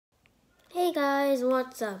guys,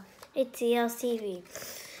 what's up? It's CLTV.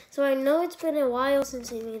 So I know it's been a while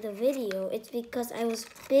since I made a video. It's because I was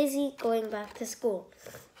busy going back to school.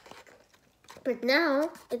 But now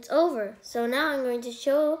it's over. So now I'm going to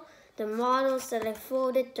show the models that I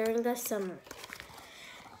folded during the summer.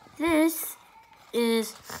 This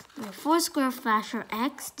is the 4-square flasher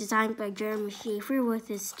X designed by Jeremy Schaefer with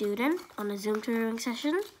his student on a Zoom tutoring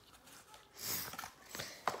session.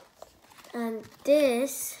 And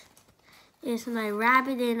this is my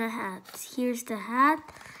rabbit in a hat. Here's the hat,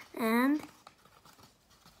 and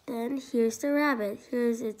then here's the rabbit.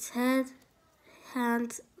 Here's its head,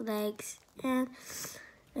 hands, legs, and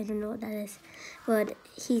I don't know what that is, but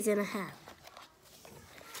he's in a hat.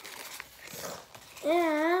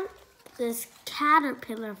 And this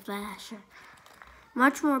caterpillar flasher,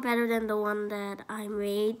 much more better than the one that I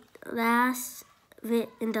made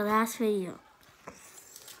in the last video.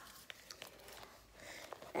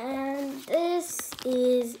 And this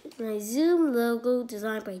is my Zoom logo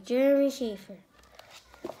designed by Jeremy Schaefer.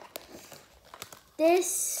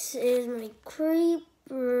 This is my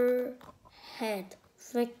creeper head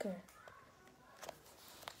flicker.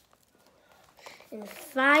 And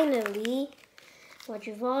finally, what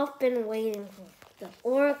you've all been waiting for, the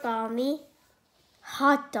Origami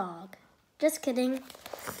hot dog. Just kidding.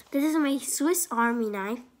 This is my Swiss Army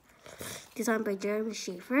knife designed by Jeremy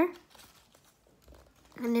Schaefer.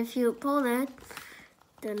 And if you pull it,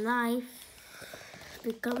 the knife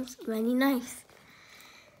becomes many knives.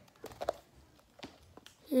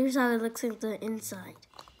 Here's how it looks on the inside.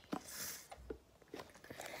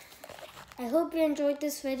 I hope you enjoyed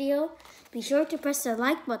this video. Be sure to press the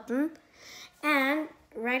like button and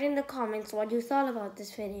write in the comments what you thought about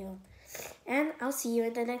this video. And I'll see you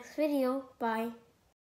in the next video. Bye.